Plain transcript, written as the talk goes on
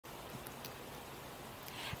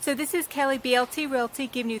So this is Kelly BLT Realty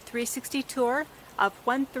giving you a 360 tour of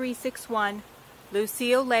 1361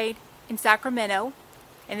 Lucio Ln in Sacramento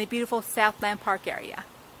in the beautiful Southland Park area.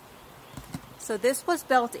 So this was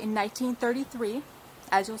built in 1933.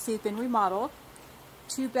 As you'll see, it's been remodeled.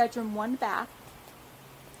 2-bedroom, 1 bath,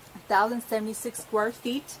 1,076 square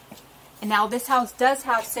feet. And now this house does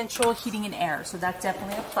have central heating and air, so that's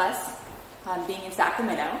definitely a plus being in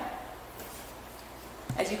Sacramento.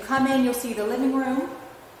 As you come in, you'll see the living room.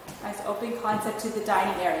 Nice open concept to the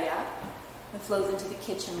dining area. It flows into the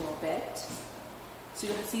kitchen a little bit. So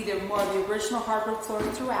you'll see there more of the original hardwood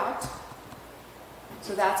floors throughout.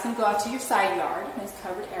 So that's going to go out to your side yard, nice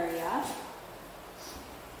covered area.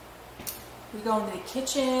 We go into the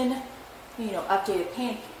kitchen, updated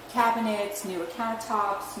paint cabinets, newer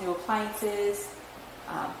countertops, new appliances.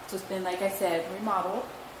 So it's been, like I said, remodeled.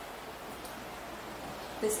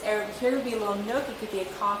 This area here would be a little nook. It could be a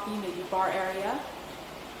coffee, maybe bar area.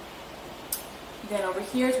 Then over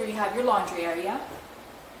here is where you have your laundry area.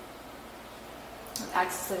 With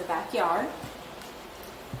access to the backyard.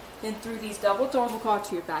 Then through these double doors, we'll go out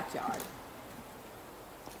to your backyard.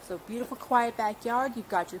 So beautiful, quiet backyard. You've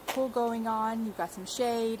got your pool going on. You've got some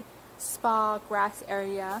shade, spa, grass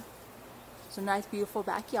area. So nice, beautiful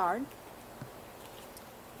backyard.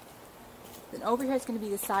 Then over here is going to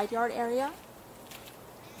be the side yard area.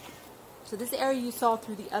 So this area you saw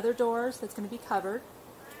through the other doors, that's going to be covered.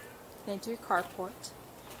 Then to your carport.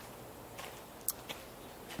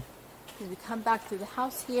 Then we come back through the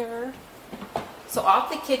house here. So off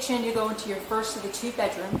the kitchen, you go into your first of the 2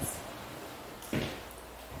 bedrooms.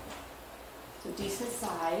 So decent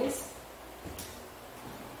size.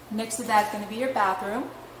 Next to that is going to be your bathroom.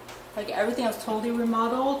 Like everything else, totally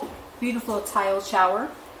remodeled. Beautiful tiled shower.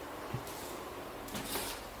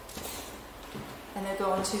 And then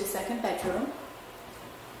go into the 2nd bedroom.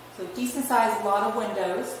 So decent size, a lot of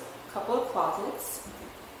windows, a couple of closets.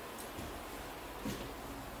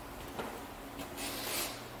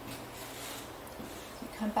 You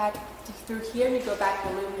come back through here and you go back to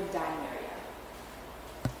the living room dining area.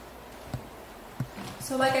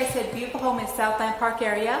 So like I said, beautiful home in Southland Park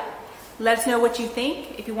area. Let us know what you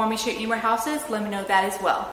think. If you want me to show you more houses, let me know that as well.